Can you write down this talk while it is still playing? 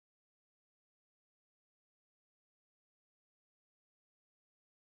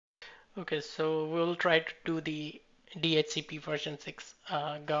Okay, so we'll try to do the DHCP version 6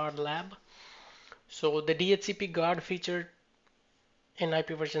 Guard lab. So the DHCP Guard feature in IP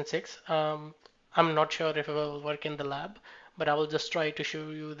version 6, I'm not sure if it will work in the lab, but I will just try to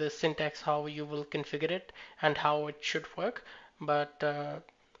show you the syntax, how you will configure it and how it should work. But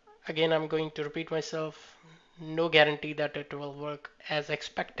again, I'm going to repeat myself. No guarantee that it will work as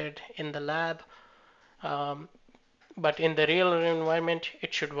expected in the lab, um, but in the real environment,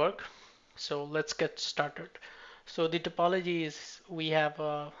 it should work. So let's get started. So the topology is we have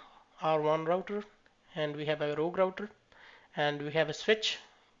a R1 router and we have a rogue router and we have a switch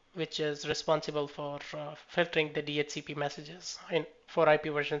which is responsible for filtering the DHCP messages for IP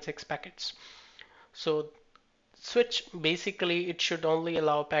version 6 packets. So switch basically it should only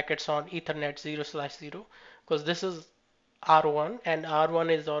allow packets on Ethernet 0/0 because this is R1 and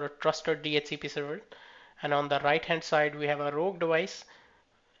R1 is our trusted DHCP server, and on the right hand side we have a rogue device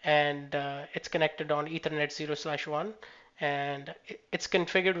and it's connected on Ethernet 0/1 and it's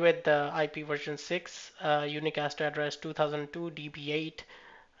configured with the IP version 6 unicast address 2002 DB8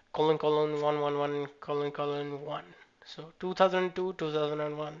 colon colon 111 colon colon 1. So 2002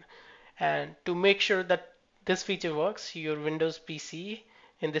 2001. And to make sure that this feature works, your Windows PC,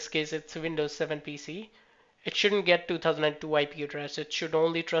 in this case it's Windows 7 PC, it shouldn't get 2002 IP address. It should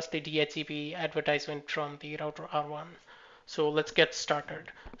only trust the DHCP advertisement from the router R1. So let's get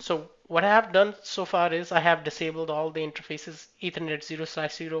started. So what I have done so far is I have disabled all the interfaces Ethernet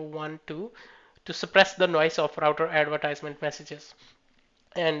 0/0 2 to suppress the noise of router advertisement messages.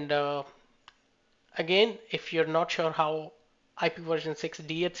 And again, if you're not sure how IP version 6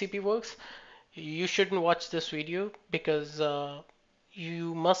 DHCP works, you shouldn't watch this video because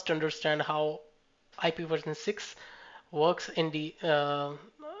you must understand how IP version 6 works in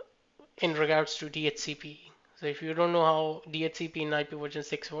regards to DHCP. So if you don't know how DHCP in IP version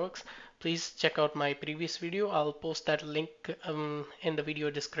 6 works, please check out my previous video. I'll post that link in the video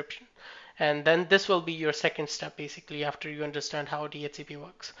description. And then this will be your second step basically after you understand how DHCP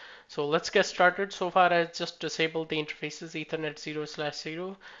works. So let's get started. So far I just disabled the interfaces Ethernet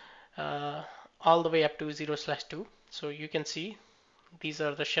 0/0 all the way up to 0/2. So you can see these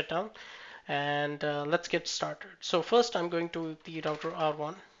are the shutdown and let's get started. So first I'm going to the router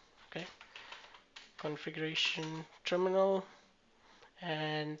R1. Okay, configuration terminal,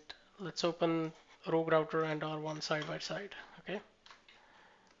 and let's open rogue router and R1 side by side. Okay,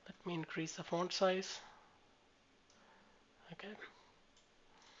 let me increase the font size. Okay,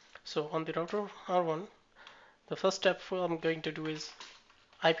 so on the router R1, the first step I'm going to do is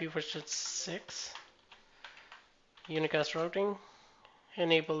IP version 6 unicast routing.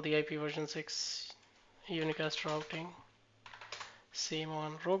 Enable the IP version 6 unicast routing. Same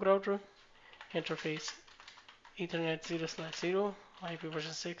on rogue router. Interface Ethernet 0/0 IP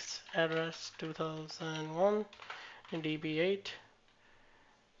version 6 address 2001 in DB8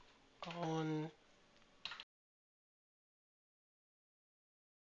 on.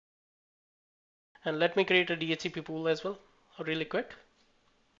 And let me create a DHCP pool as well really quick.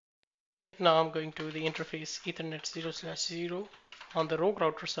 Now I'm going to the interface Ethernet 0/0 on the rogue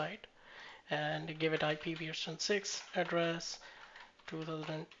router side and give it IP version 6 address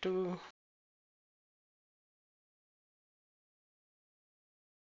 2002.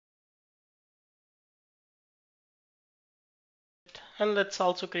 And let's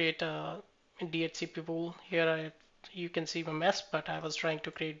also create a DHCP pool. Here you can see my mess, but I was trying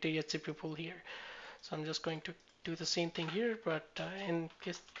to create DHCP pool here. So I'm just going to do the same thing here, but in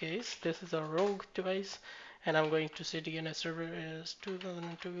this case, this is a rogue device, and I'm going to say DNS server is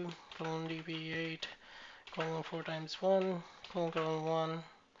 2002 colon DB8 colon 4 times 1 colon 1.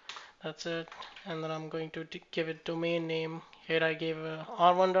 That's it. And then I'm going to give it domain name. Here I gave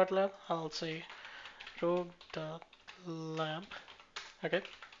r1.lab. I'll say rogue.lab. Okay.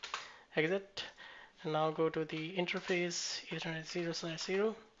 Exit. And now go to the interface Ethernet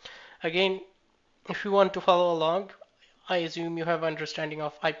 0/0. Again, if you want to follow along, I assume you have understanding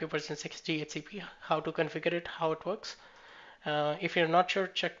of IP version 6 DHCP, how to configure it, how it works. If you're not sure,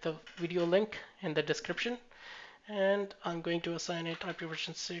 check the video link in the description. And I'm going to assign it IP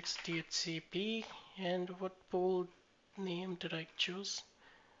version 6 DHCP. And what pool name did I choose?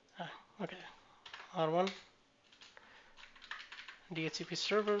 Okay, R1 DHCP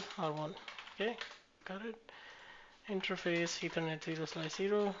server R1. Okay, got it. Interface Ethernet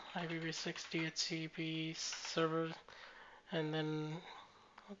 0/0 IPv6 DHCP server, and then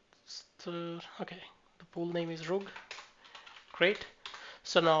okay, the pool name is rogue. Great.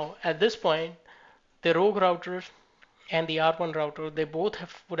 So now at this point, the rogue router and the R1 router, they both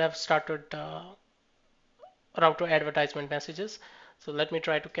would have started router advertisement messages. So let me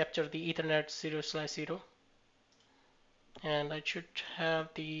try to capture the Ethernet 0/0, and I should have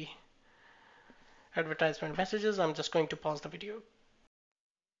the advertisement messages. I'm just going to pause the video.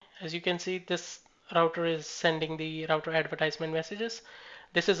 As you can see, this router is sending the router advertisement messages.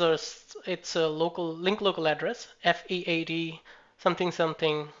 This is it's a local address, FE80 something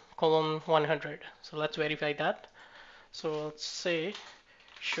something colon 100. So let's verify that. So let's say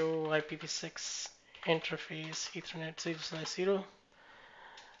show IPv6 interface Ethernet 0/0,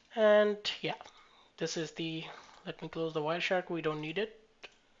 and yeah, this is the. Let me close the Wireshark. We don't need it.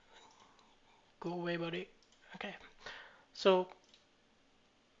 Go away, buddy. Okay. So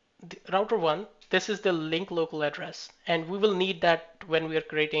the router 1, this is the link local address, and we will need that when we are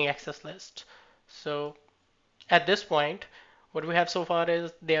creating access list. So at this point, what we have so far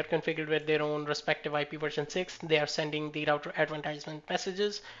is they are configured with their own respective IP version 6. They are sending the router advertisement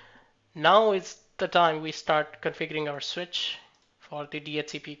messages. Now is the time we start configuring our switch for the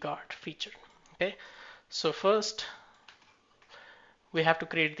DHCP guard feature. Okay, so first we have to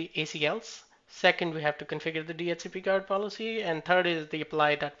create the ACLs. Second, we have to configure the DHCP guard policy, and third is the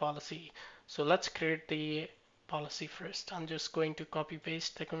apply that policy. So let's create the policy first. I'm just going to copy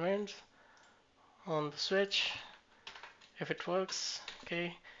paste the commands on the switch if it works.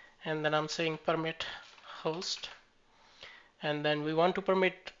 Okay, and then I'm saying permit host, and then we want to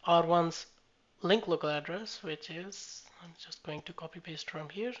permit R1's link local address, which is, I'm just going to copy paste from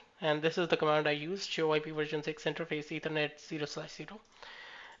here, and this is the command I used, show IP version 6 interface Ethernet 0/0.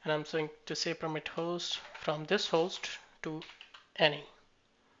 And I'm going to say permit host from this host to any.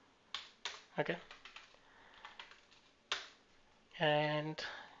 Okay, and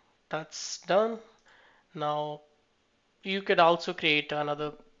that's done. Now you could also create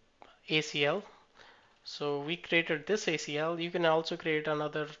another ACL. So we created this ACL. You can also create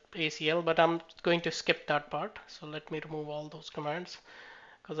another ACL, but I'm going to skip that part. So let me remove all those commands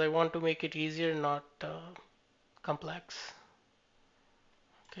because I want to make it easier, not complex.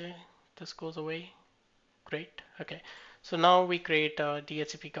 Okay, this goes away. Great. Okay, so now we create a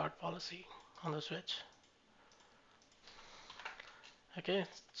DHCP guard policy on the switch. Okay,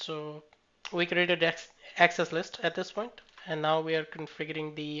 so we created access list at this point, and now we are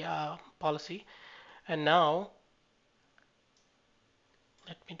configuring the policy. And now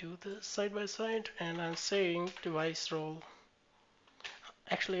let me do this side by side, and I'm saying device role.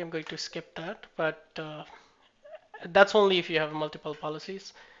 Actually, I'm going to skip that, but that's only if you have multiple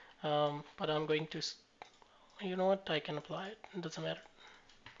policies. But I'm going to, you know what, I can apply it. It doesn't matter.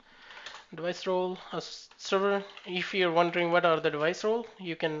 Device role as server. If you're wondering what are the device role,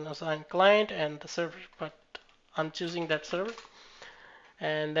 you can assign client and the server, but I'm choosing that server.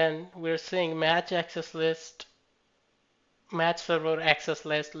 And then we're saying match access list, match server access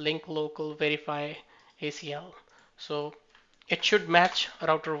list, link local, verify ACL. So it should match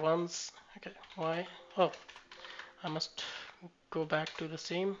router one's. Okay, why? Oh, I must go back to the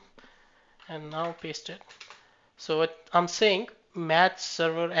same and now paste it. So I'm saying match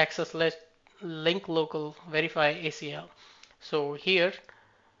server access list, link local, verify ACL. So here,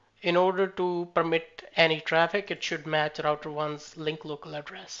 in order to permit any traffic, it should match router one's link local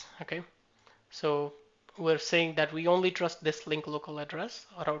address. Okay, so we're saying that we only trust this link local address,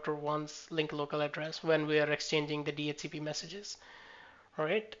 router one's link local address, when we are exchanging the DHCP messages. All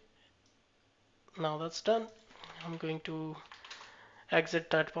right, now that's done. I'm going to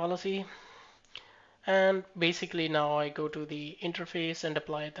exit that policy. And basically now I go to the interface and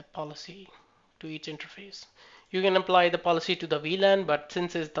apply the policy to each interface. You can apply the policy to the VLAN, but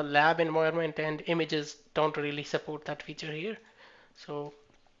since it's the lab environment and images don't really support that feature here. So,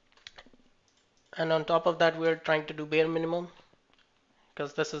 and on top of that, we're trying to do bare minimum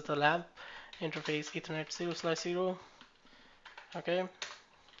because this is the lab interface Ethernet 0/0. Okay,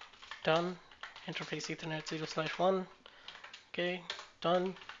 done. Interface Ethernet 0/1. Okay,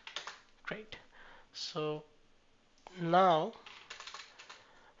 done. Great. So now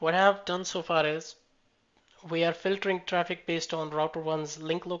what I've done so far is we are filtering traffic based on router one's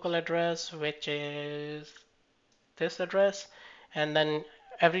link local address, which is this address, and then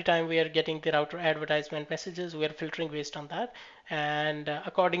every time we are getting the router advertisement messages, we are filtering based on that. And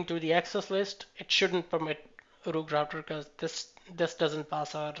according to the access list, it shouldn't permit root router because this doesn't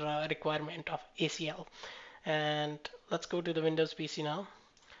pass our requirement of ACL. And let's go to the Windows PC now.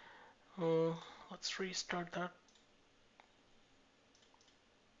 Let's restart that.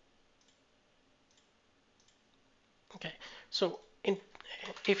 Okay, so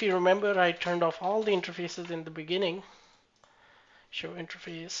if you remember, I turned off all the interfaces in the beginning. Show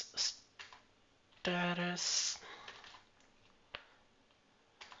interface status.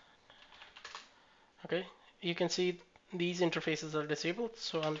 Okay, you can see these interfaces are disabled,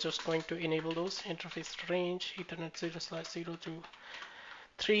 so I'm just going to enable those. Interface range Ethernet 0/0 to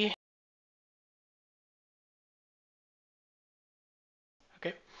 3.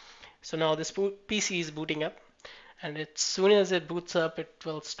 Okay, so now this PC is booting up, and as soon as it boots up, it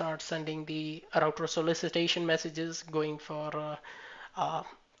will start sending the router solicitation messages going for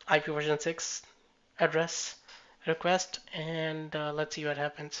IPv6 address request, and let's see what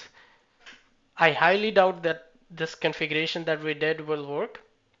happens. I highly doubt that this configuration that we did will work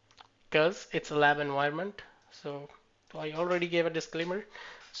because it's a lab environment. So I already gave a disclaimer.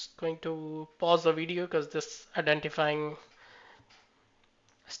 Just going to pause the video because this identifying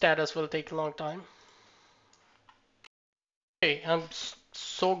status will take a long time. Okay, I'm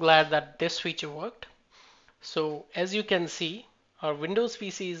so glad that this feature worked. So as you can see, our Windows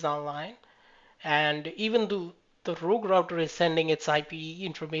PC is online, and even though the rogue router is sending its IP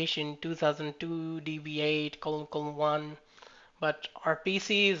information 2002 DB8::1, but our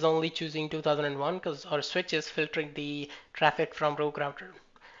PC is only choosing 2001 because our switch is filtering the traffic from rogue router.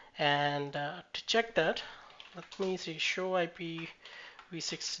 And to check that, let me see, show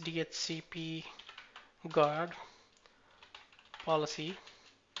IPv6 DHCP guard policy.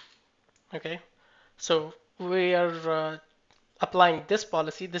 Okay, so we are applying this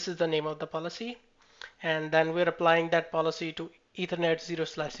policy. This is the name of the policy, and then we're applying that policy to Ethernet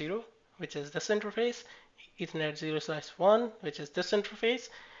 0/0, which is this interface, Ethernet 0/1, which is this interface,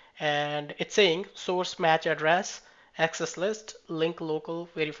 and it's saying source match address, access list, link local,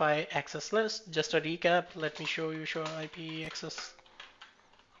 verify access list. Just a recap, let me show IP access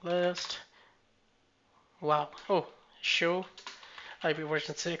list. Wow, oh, show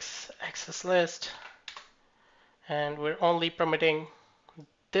IPv6 access list, and we're only permitting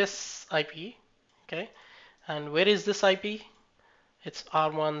this IP, okay? And where is this IP? It's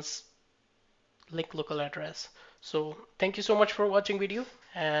R1's link local address. So thank you so much for watching video,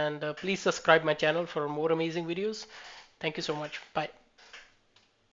 and please subscribe my channel for more amazing videos. Thank you so much. Bye.